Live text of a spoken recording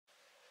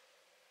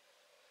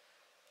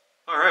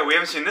Alright, we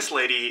haven't seen this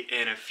lady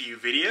in a few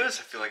videos.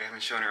 I feel like I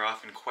haven't shown her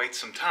off in quite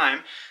some time.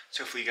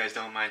 So hopefully you guys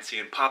don't mind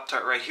seeing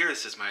Poptart right here.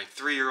 This is my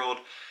 3-year-old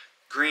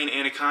green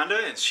Anaconda,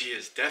 and she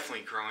is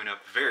definitely growing up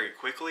very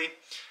quickly.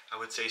 I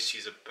would say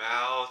she's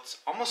about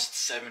almost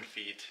 7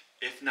 feet,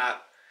 if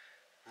not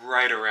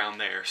right around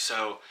there.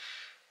 So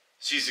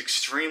she's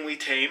extremely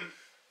tame.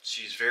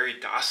 She's very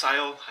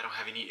docile. I don't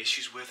have any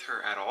issues with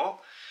her at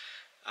all.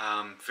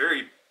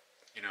 Very,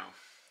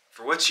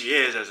 for what she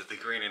is as the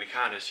green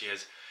Anaconda, she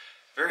has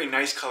very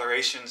nice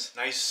colorations,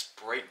 nice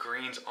bright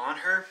greens on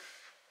her,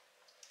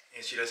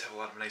 and she does have a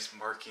lot of nice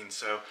markings.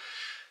 So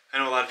I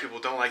know a lot of people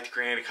don't like the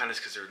green Anacondas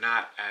because they're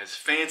not as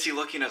fancy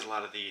looking as a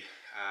lot of the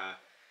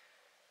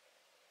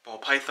ball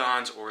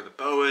pythons or the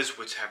boas,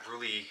 which have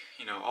really,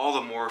 all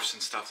the morphs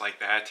and stuff like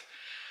that,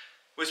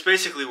 which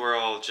basically were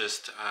all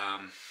just,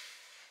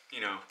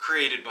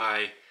 created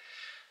by,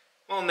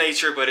 well,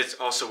 nature, but it's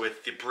also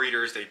with the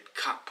breeders. They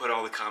put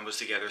all the combos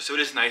together. So it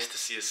is nice to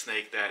see a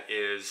snake that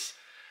is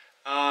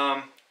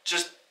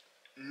just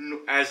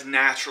as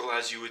natural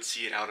as you would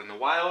see it out in the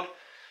wild.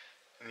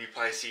 And you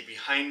probably see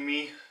behind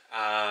me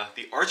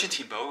the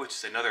Argentine boa, which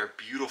is another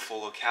beautiful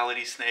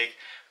locality snake.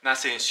 I'm not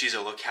saying she's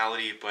a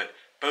locality, but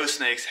bow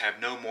snakes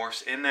have no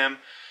morphs in them.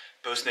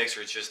 Bow snakes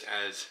are just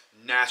as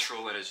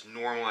natural and as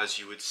normal as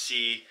you would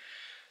see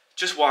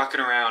just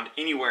walking around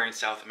anywhere in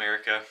South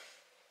America.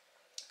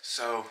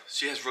 So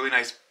she has really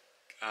nice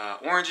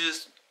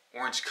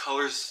orange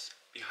colors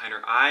behind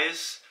her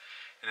eyes.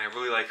 And I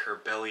really like her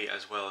belly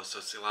as well. So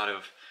it's a lot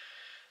of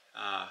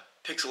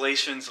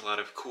pixelations, a lot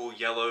of cool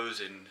yellows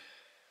and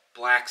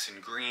blacks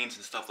and greens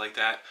and stuff like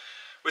that,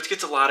 which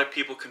gets a lot of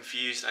people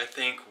confused, I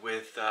think,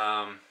 with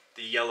the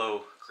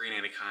yellow green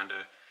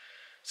Anaconda.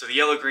 So the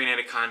yellow green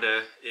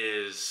Anaconda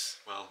is,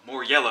 well,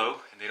 more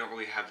yellow, and they don't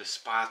really have the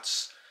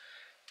spots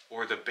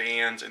or the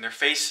bands, and their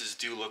faces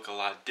do look a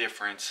lot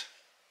different.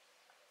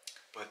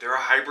 But there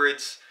are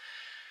hybrids.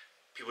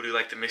 People do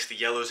like to mix the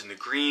yellows and the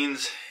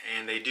greens,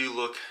 and they do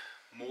look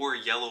more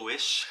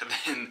yellowish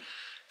than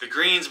the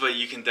greens, but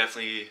you can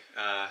definitely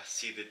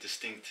see the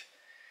distinct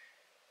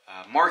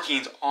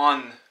markings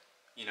on,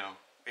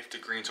 if the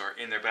greens are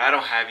in there. But I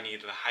don't have any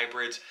of the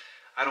hybrids.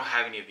 I don't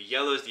have any of the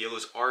yellows. The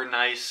yellows are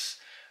nice,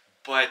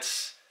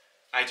 but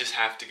I just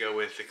have to go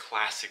with the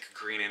classic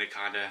green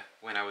Anaconda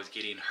when I was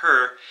getting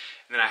her.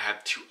 And then I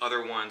have 2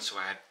 other ones. So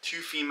I had 2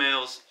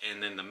 females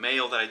and then the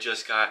male that I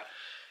just got.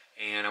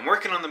 And I'm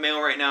working on the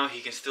male right now.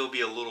 He can still be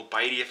a little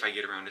bitey if I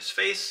get around his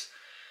face.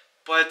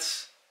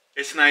 But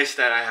it's nice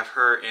that I have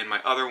her and my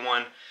other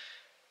one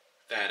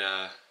that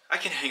I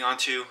can hang on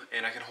to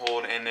and I can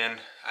hold. And then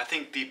I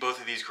think both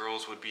of the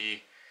girls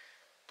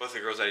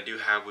that I do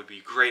have would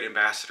be great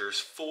ambassadors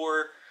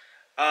for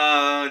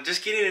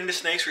just getting into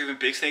snakes, or even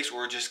big snakes,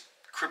 or just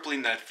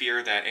crippling that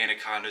fear that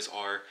anacondas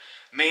are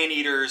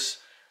man-eaters,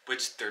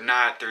 which they're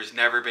not. There's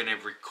never been a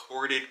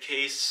recorded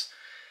case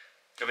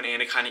of an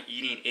anaconda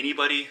eating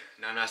anybody.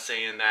 Now, I'm not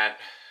saying that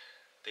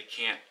they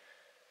can't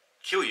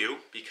kill you,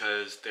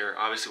 because they're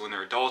obviously, when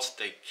they're adults,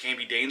 they can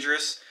be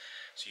dangerous,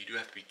 so you do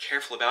have to be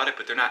careful about it,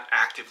 but they're not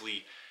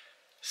actively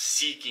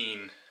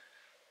seeking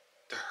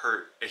to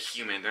hurt a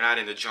human. They're not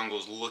in the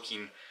jungles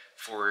looking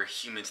for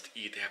humans to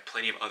eat. They have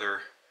plenty of other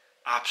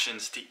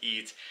options to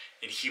eat,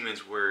 and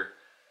humans were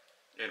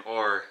and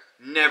are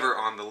never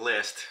on the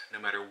list, no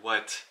matter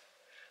what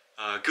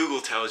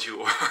Google tells you,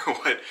 or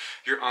what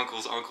your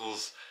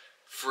uncle's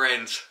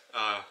friend's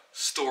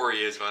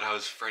story is about how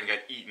his friend got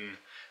eaten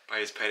by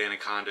his pet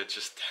anaconda. It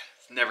just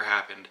never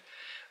happened.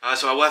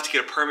 So I will have to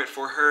get a permit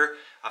for her.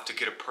 I have to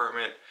get a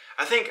permit.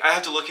 I think I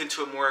have to look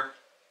into it more.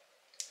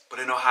 But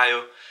in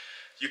Ohio,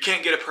 you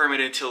can't get a permit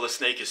until the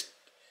snake is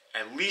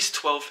at least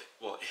 12,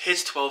 well, it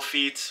hits 12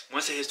 feet.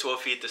 Once it hits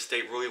 12 feet, the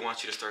state really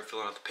wants you to start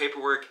filling out the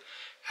paperwork,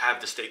 have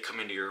the state come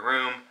into your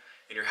room,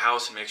 in your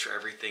house, and make sure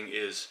everything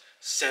is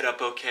set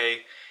up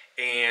okay,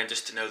 and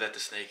just to know that the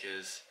snake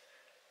is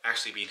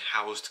actually being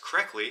housed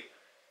correctly.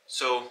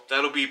 So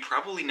that'll be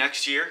probably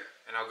next year,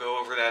 and I'll go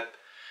over that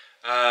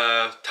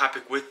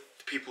topic with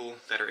people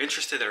that are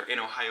interested, that are in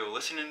Ohio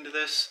listening to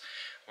this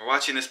or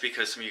watching this,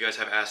 because some of you guys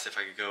have asked if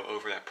I could go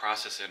over that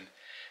process, and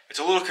it's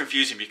a little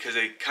confusing because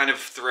they kind of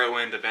throw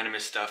in the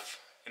venomous stuff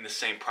in the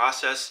same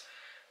process,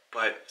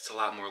 but it's a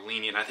lot more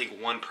lenient. I think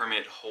one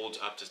permit holds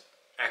up to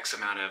X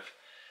amount of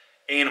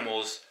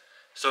animals,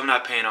 so I'm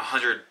not paying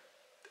 $100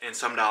 and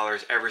some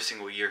every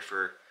single year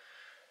for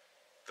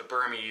the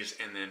Burmese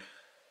and then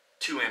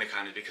 2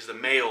 anacondas, because the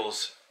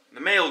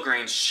male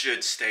grains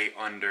should stay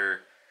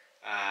under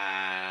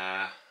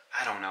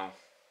I don't know,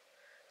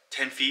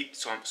 10 feet,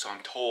 so I'm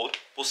told.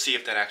 We'll see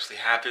if that actually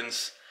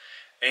happens.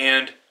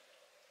 And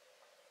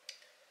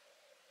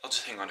I'll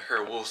just hang on to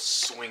her. We'll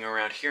swing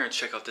around here and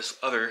check out this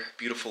other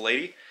beautiful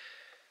lady.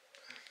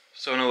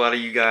 So I know a lot of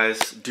you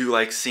guys do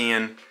like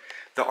seeing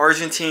the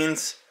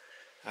Argentines.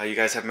 You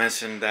guys have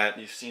mentioned that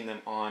you've seen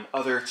them on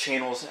other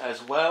channels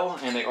as well,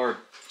 and they are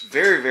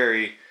very,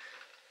 very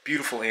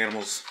beautiful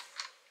animals.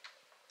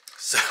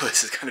 So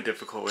this is kind of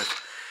difficult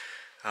with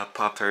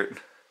Poptart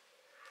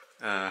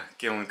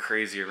going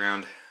crazy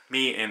around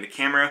me and the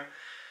camera.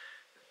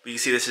 But you can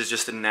see this is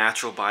just the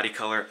natural body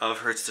color of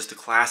her. It's just a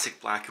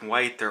classic black and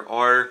white. There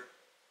are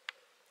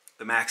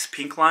the Max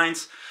Pink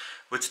lines,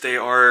 which they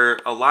are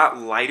a lot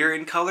lighter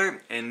in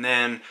color. And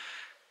then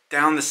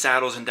down the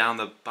saddles and down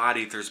the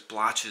body, there's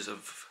blotches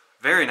of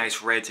very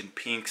nice reds and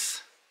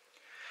pinks.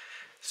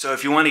 So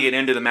if you want to get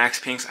into the Max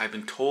Pinks, I've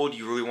been told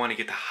you really want to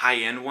get the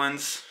high-end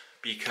ones,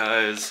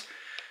 because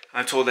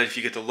I'm told that if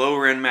you get the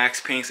lower end Max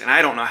Pinks, and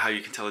I don't know how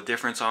you can tell the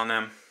difference on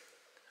them.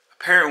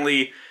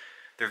 Apparently,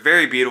 they're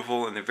very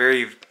beautiful and they're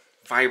very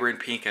vibrant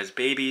pink as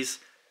babies.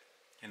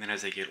 And then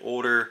as they get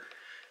older,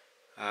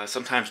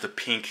 sometimes the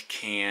pink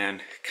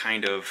can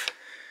kind of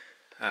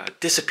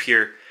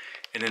disappear,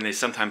 and then they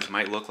sometimes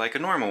might look like a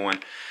normal one.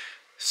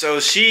 So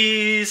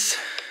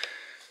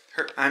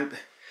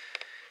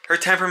her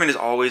temperament has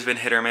always been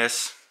hit or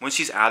miss. When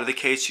she's out of the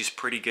cage, she's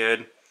pretty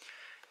good.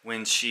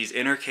 When she's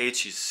in her cage,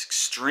 she's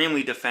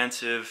extremely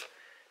defensive,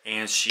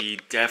 and she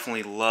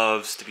definitely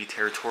loves to be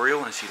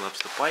territorial, and she loves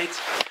to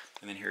bite.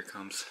 And then here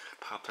comes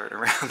Poptart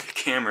around the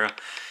camera.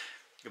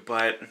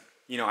 But,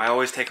 you know, I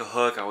always take a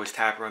hook, I always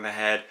tap her on the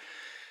head,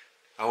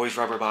 I always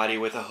rub her body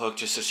with a hook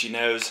just so she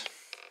knows.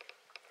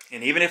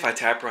 And even if I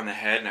tap her on the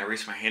head and I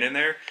reach my hand in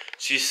there,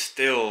 she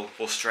still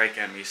will strike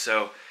at me.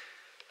 So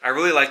I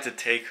really like to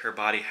take her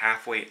body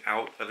halfway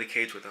out of the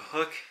cage with a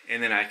hook,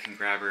 and then I can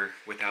grab her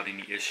without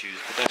any issues.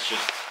 But that's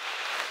just what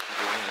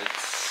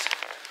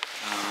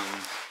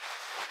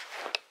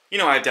you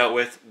know, I've dealt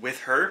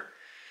with her.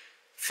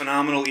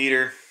 Phenomenal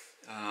eater.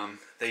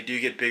 They do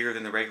get bigger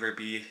than the regular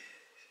the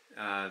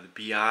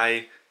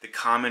BI, the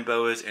common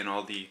boas, and a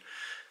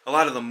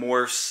lot of the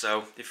morphs.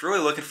 So if you're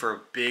really looking for a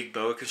big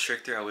boa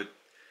constrictor, I would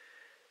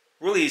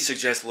really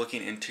suggest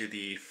looking into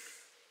the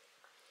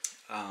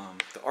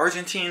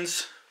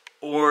Argentines,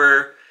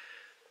 or,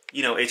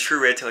 you know, a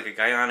true red tail like a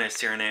Guyana, a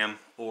Suriname,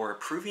 or a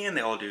Peruvian.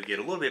 They all do get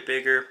a little bit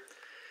bigger.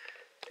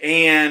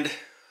 And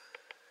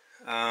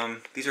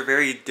these are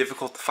very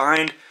difficult to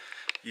find.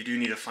 You do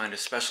need to find a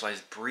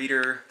specialized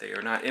breeder. They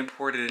are not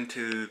imported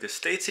into the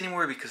States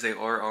anymore because they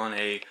are on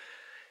a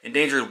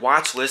endangered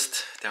watch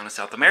list down in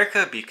South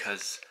America,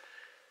 because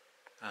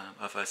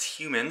of us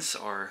humans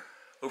are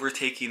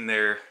overtaking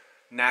their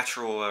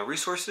natural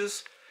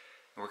resources,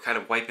 and we're kind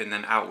of wiping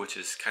them out, which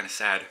is kind of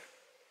sad.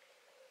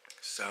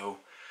 So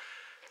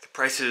the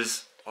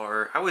prices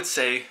are, I would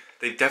say,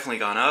 they've definitely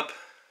gone up,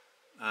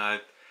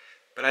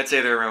 but I'd say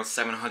they're around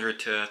 $700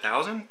 to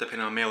 $1,000,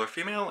 depending on male or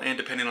female, and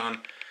depending on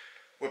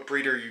what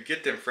breeder you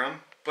get them from.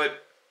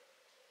 But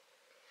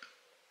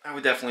I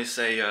would definitely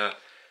say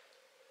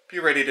be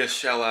ready to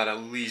shell out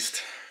at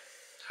least,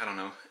 I don't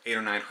know, $800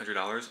 or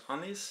 $900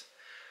 on these,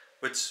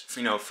 which,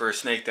 you know, for a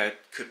snake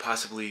that could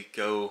possibly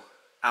go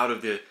out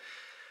of the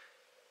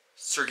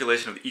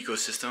circulation of the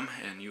ecosystem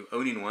and you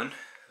owning one,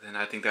 then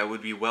I think that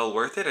would be well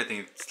worth it. I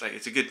think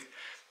it's a good,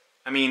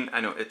 I mean,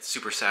 I know it's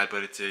super sad,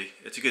 but it's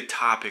a good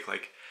topic.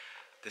 Like,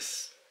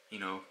 this, you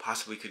know,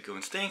 possibly could go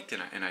extinct,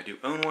 and I do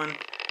own one.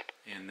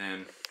 And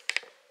then,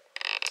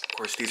 of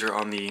course, these are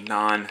on the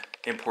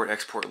non-import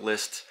export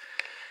list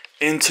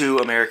into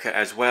America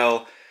as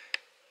well,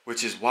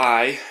 which is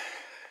why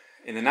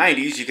in the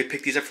 90s you could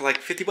pick these up for like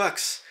 50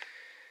 bucks.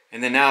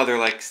 And then now they're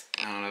like,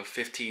 I don't know,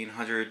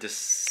 1,500 to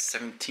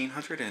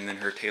 1,700, and then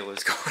her tail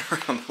is going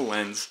around the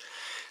lens.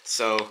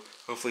 So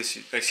hopefully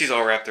she's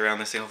all wrapped around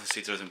this thing.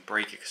 Hopefully she doesn't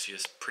break it, because she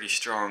is pretty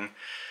strong.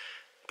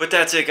 But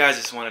that's it, guys.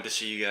 Just wanted to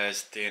show you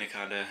guys the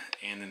Anaconda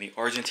and then the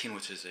Argentine,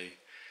 which is a,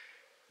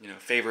 you know,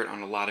 favorite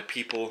on a lot of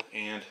people.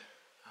 And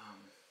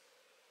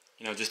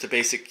you know, just a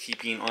basic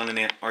keeping on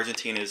an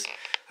Argentine is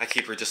I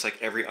keep her just like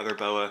every other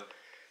boa.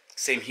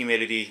 Same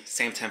humidity,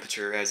 same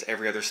temperature as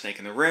every other snake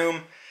in the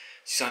room.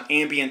 She's on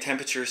ambient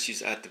temperature.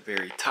 She's at the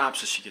very top,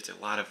 so she gets a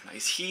lot of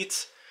nice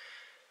heat.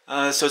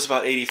 So it's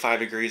about 85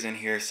 degrees in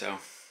here, so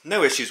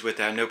no issues with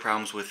that. No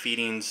problems with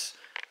feedings,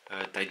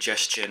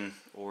 digestion,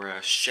 or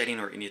shedding,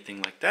 or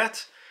anything like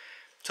that.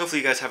 So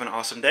hopefully you guys have an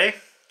awesome day.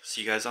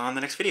 See you guys on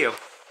the next video.